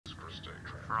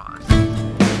cross.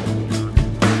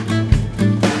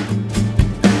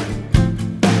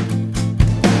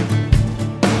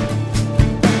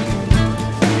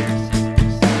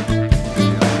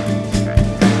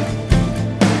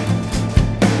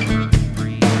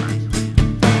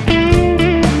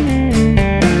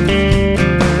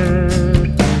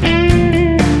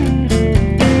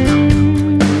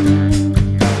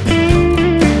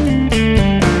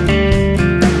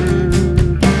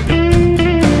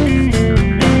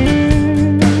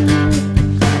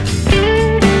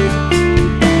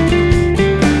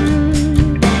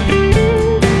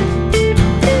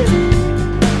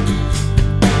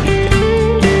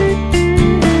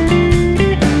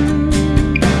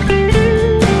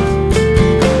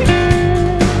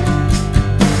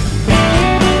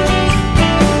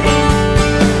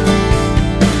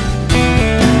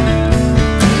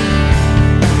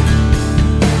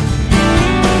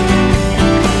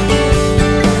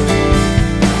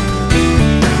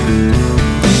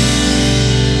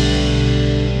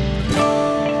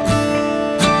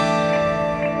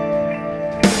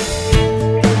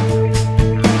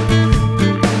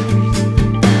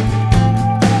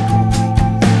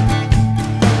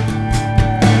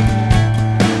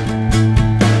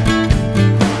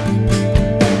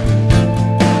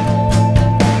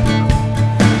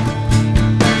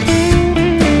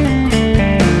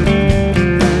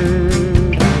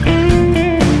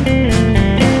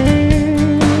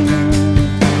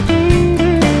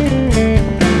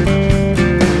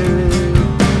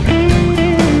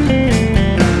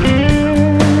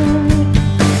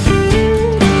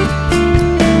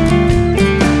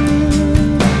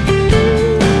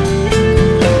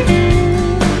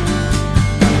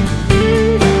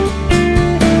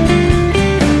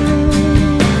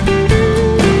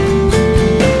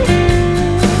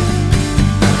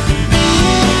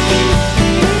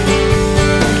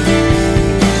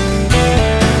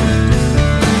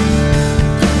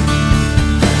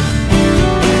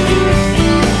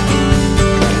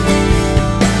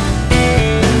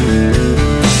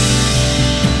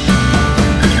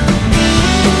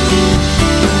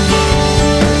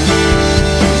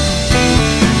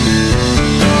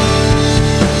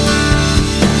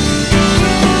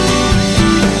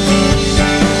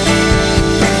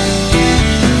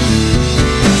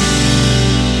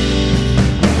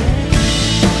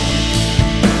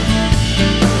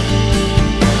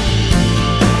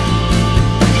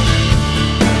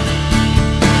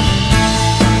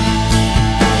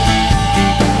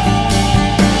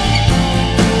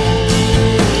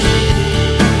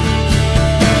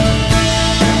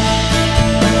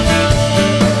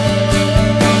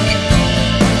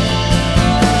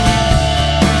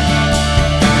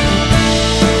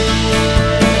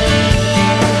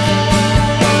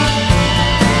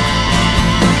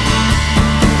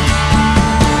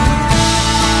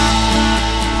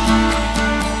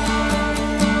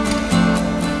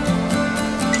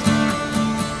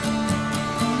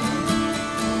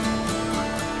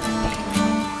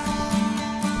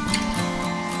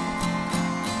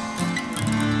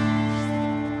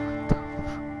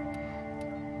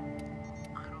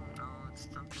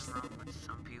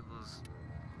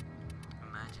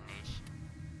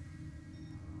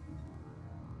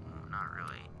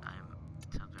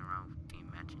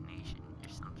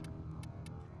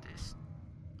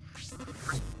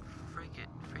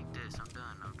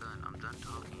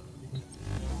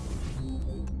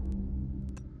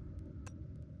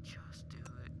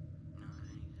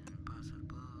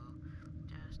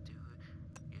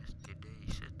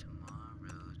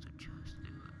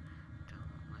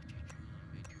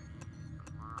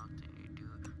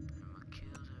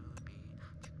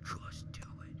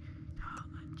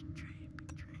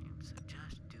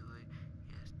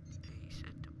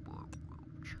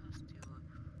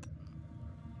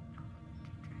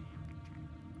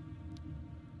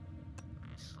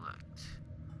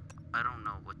 I don't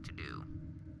know what to do.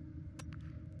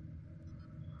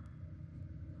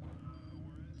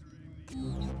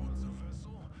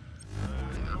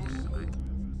 Wait.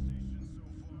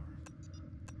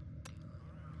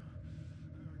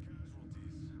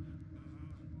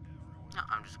 No,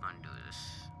 I'm just gonna do this.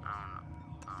 I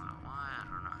don't know why, I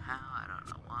don't know how, I don't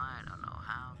know why, I don't know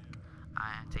how.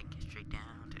 I take it straight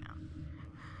downtown.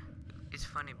 It's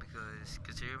funny because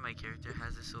considering my character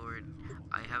has a sword,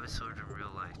 I have a sword in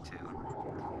real life too.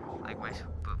 Like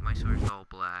but my sword's all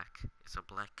black. It's a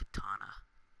black katana.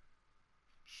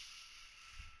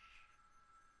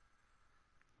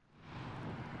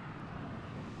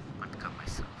 I'm gonna cut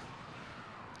myself.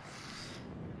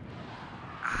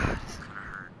 This is gonna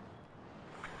hurt.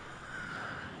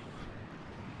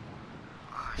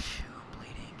 Oh shoot, I'm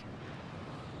bleeding.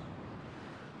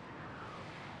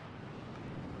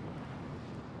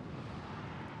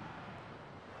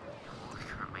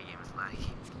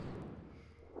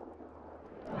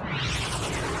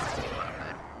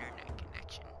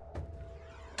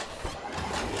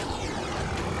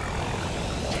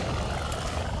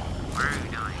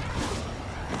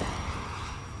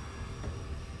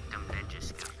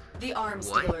 arms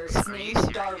What? dealer is Are you named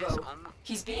serious? Darvo. Oh my-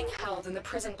 He's being held in the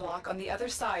prison block on the other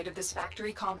side of this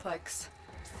factory complex.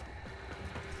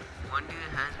 One dude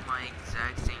has my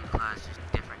exact same class, just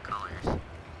different colors.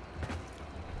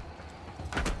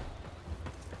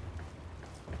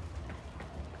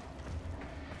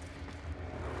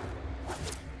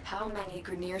 How many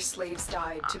Grenier slaves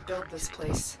died to build this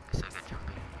place? It's like a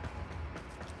jumping.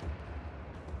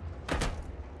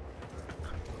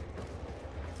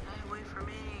 Hey, wait for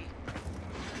me.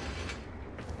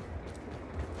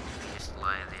 Just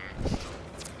lie there.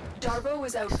 Darvo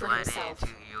is out for Slide himself,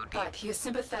 into your deep. but he is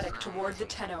sympathetic toward the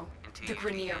Tenno. Into The your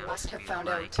Grenier DMs, must have be found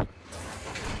like, out.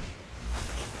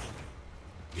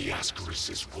 The Ascaris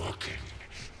is working,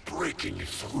 breaking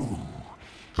through.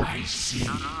 I see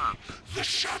Shut up. the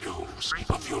shadows Crazy,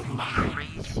 of your mind.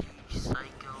 crazy,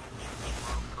 psycho,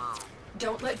 mofo.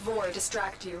 Don't let Vor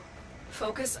distract you.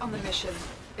 Focus on the mission.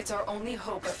 It's our only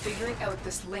hope of figuring out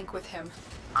this link with him.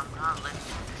 I'm not letting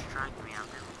him distract me. I'm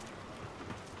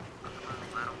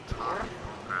gonna let him talk.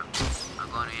 Bro, I'm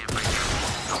going in right now.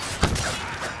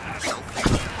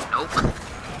 Nope.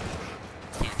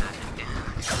 Can't touch it.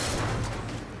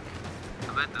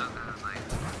 I bet those guys like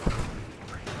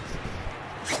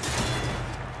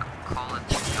call it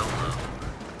YOLO.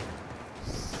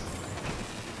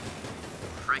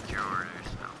 Break your orders.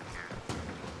 I don't care.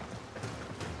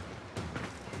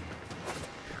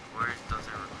 Your orders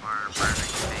doesn't require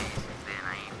burning face. Then I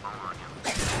ain't following you.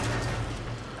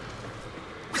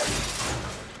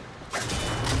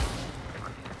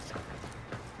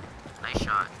 Nice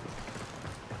shot.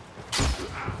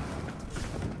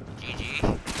 GG.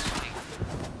 Oh,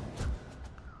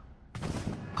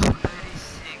 that is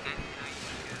sick. I didn't know you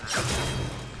could do that.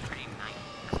 Pretty nice.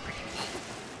 That's pretty neat.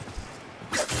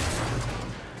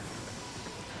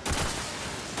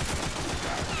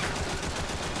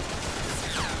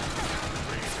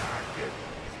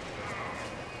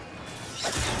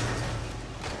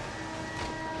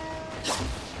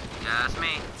 Yeah, that's me.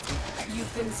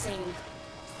 You've been seen.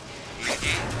 GG?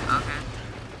 Okay.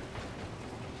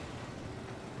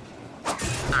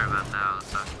 Sorry about that. I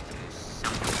was talking to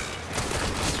someone.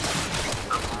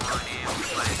 I'm on him,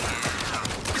 like,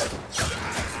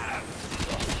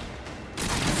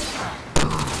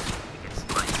 he gets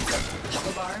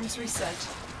sliced. Alarms reset.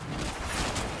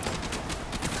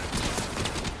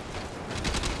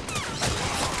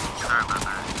 Sorry about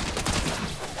that.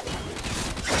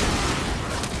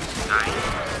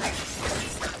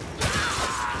 Nice.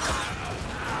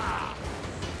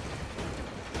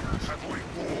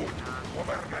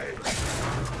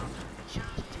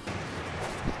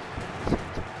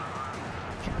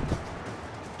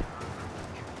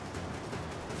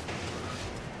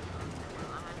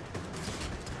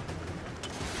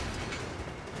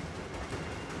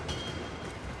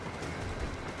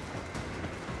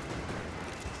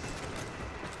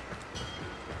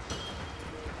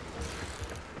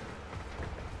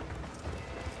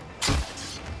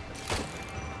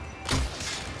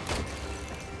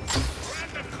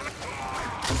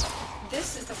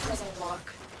 This is the prison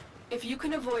block. If you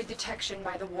can avoid detection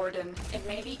by the warden, it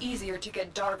may be easier to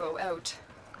get Darvo out.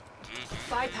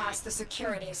 Bypass the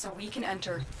security so we can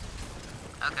enter.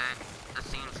 Okay, that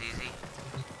seems easy.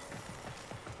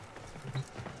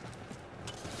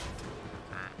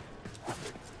 Okay.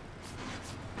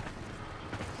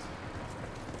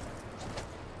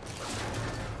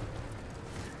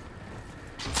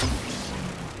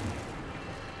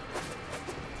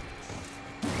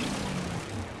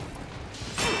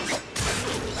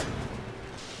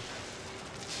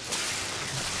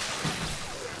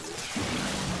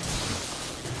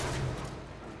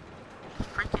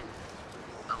 Freaking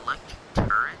electric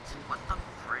turrets? What the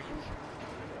freak?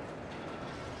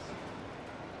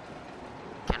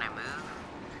 Can I move?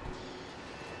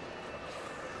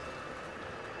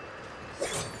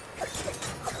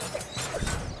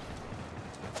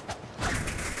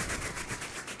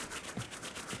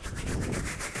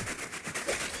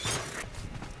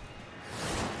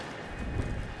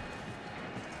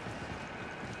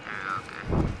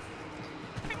 Okay.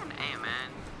 Freaking A, man.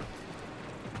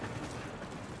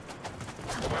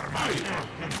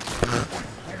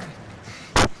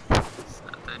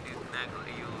 Snap that dude's neck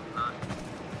like you will not.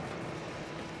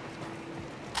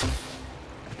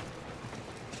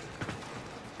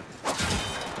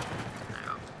 There you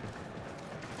go.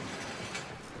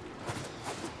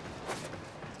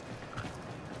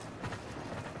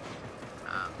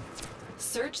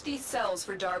 Search these cells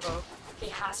for Darvo. He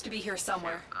has to be here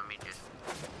somewhere. Let me just.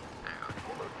 There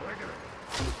you go.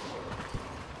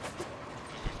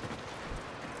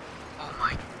 Oh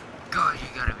my god, you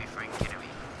gotta be freaking kidding me.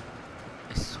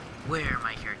 I swear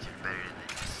my character's better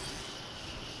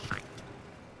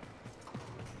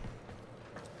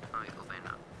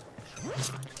I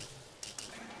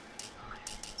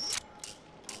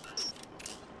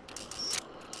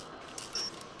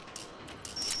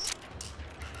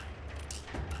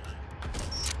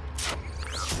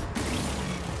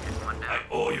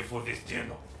owe you for this,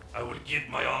 Tenno. I will get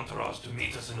my entourage to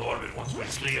meet us in orbit once we're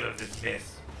clear of this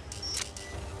mess.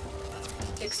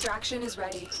 Extraction is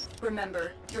ready.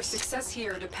 Remember, your success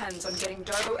here depends on getting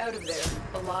Darvo out of there,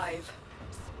 alive.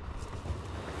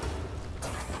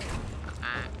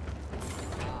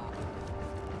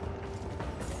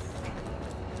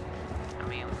 I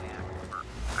mean,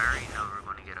 I already know we're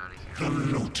going to get out of The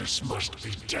here. Lotus must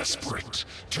be desperate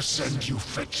to send you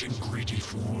fetching greedy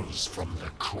fools from the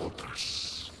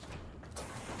corpus.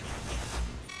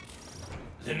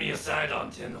 Lend me a sidearm,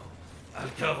 Tenno. I'll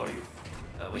cover you.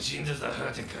 Which hinders the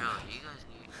hurting. Girl, you guys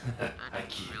need... I I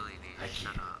can't. really need I to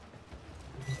shut can't. up.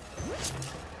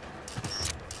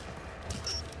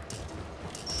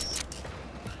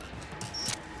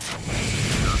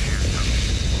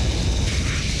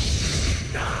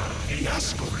 The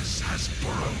Ascaris has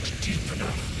burrowed deep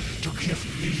enough to give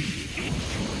me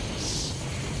influence.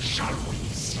 Shall we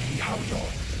see how your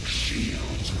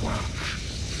shields work?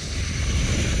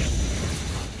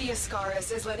 The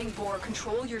Ascaris is letting Boar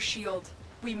control your shield.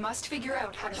 We must figure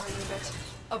out how to remove it.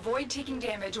 Avoid taking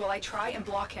damage while I try and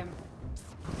block him.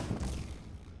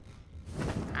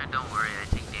 And don't worry, I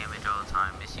take damage all the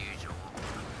time as usual.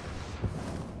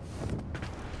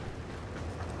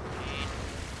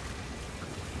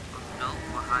 No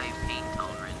high pain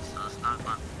tolerance, so it's not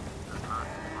going to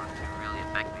really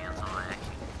affect me until I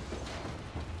actually.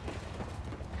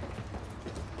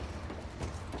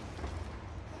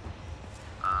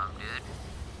 Dude,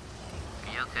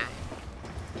 are you okay?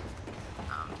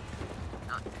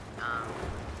 No,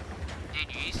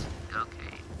 dude,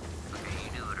 okay, you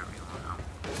do whatever you want.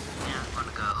 Yeah, I'm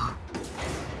gonna go.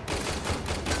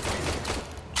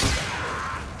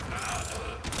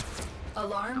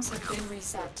 Alarms have been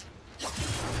reset.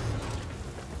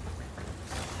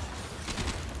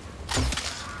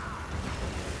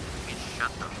 You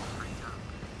shut the freak up.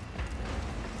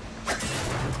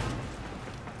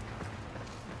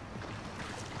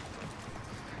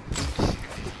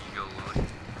 Yo, Lord.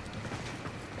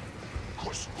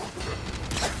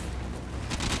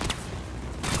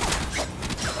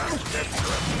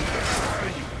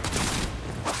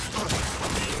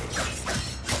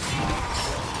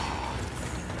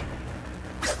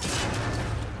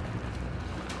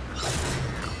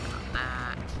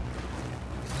 That.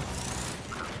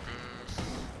 This.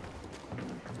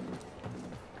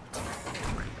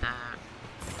 Break that.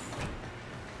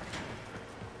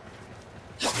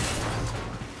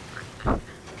 Break that.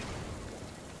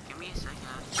 Give me a second.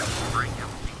 Just break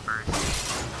everything first.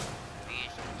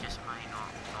 It's just my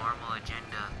normal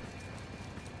agenda.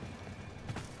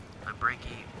 I break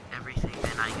everything,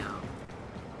 then I go.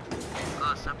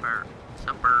 Oh, supper,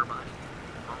 buddy.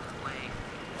 On the way.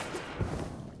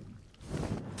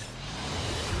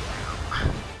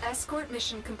 Escort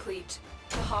mission complete.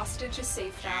 The hostage is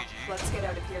safe now. Let's get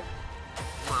out of here.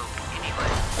 Well, anyway.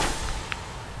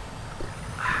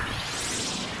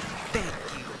 Thank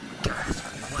you guys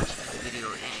for watching the video,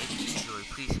 and if you enjoyed,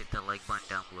 please hit the like button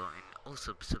down below, and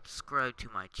also subscribe to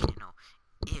my channel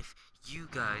if you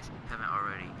guys haven't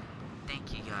already.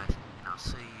 Thank you guys, and I'll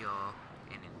see y'all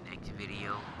in the next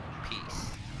video.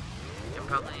 Peace. And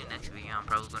probably in the next video, I'm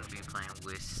probably going to be playing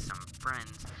with some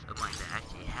friends of mine that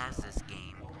actually has this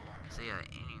game. So yeah,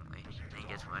 anyway, thank you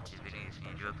guys for watching this video. If you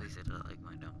enjoyed, please hit the like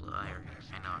button down below. I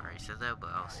know I already said that,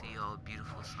 but I'll see y'all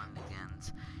beautiful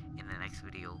Sundigans in the next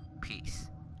video. Peace.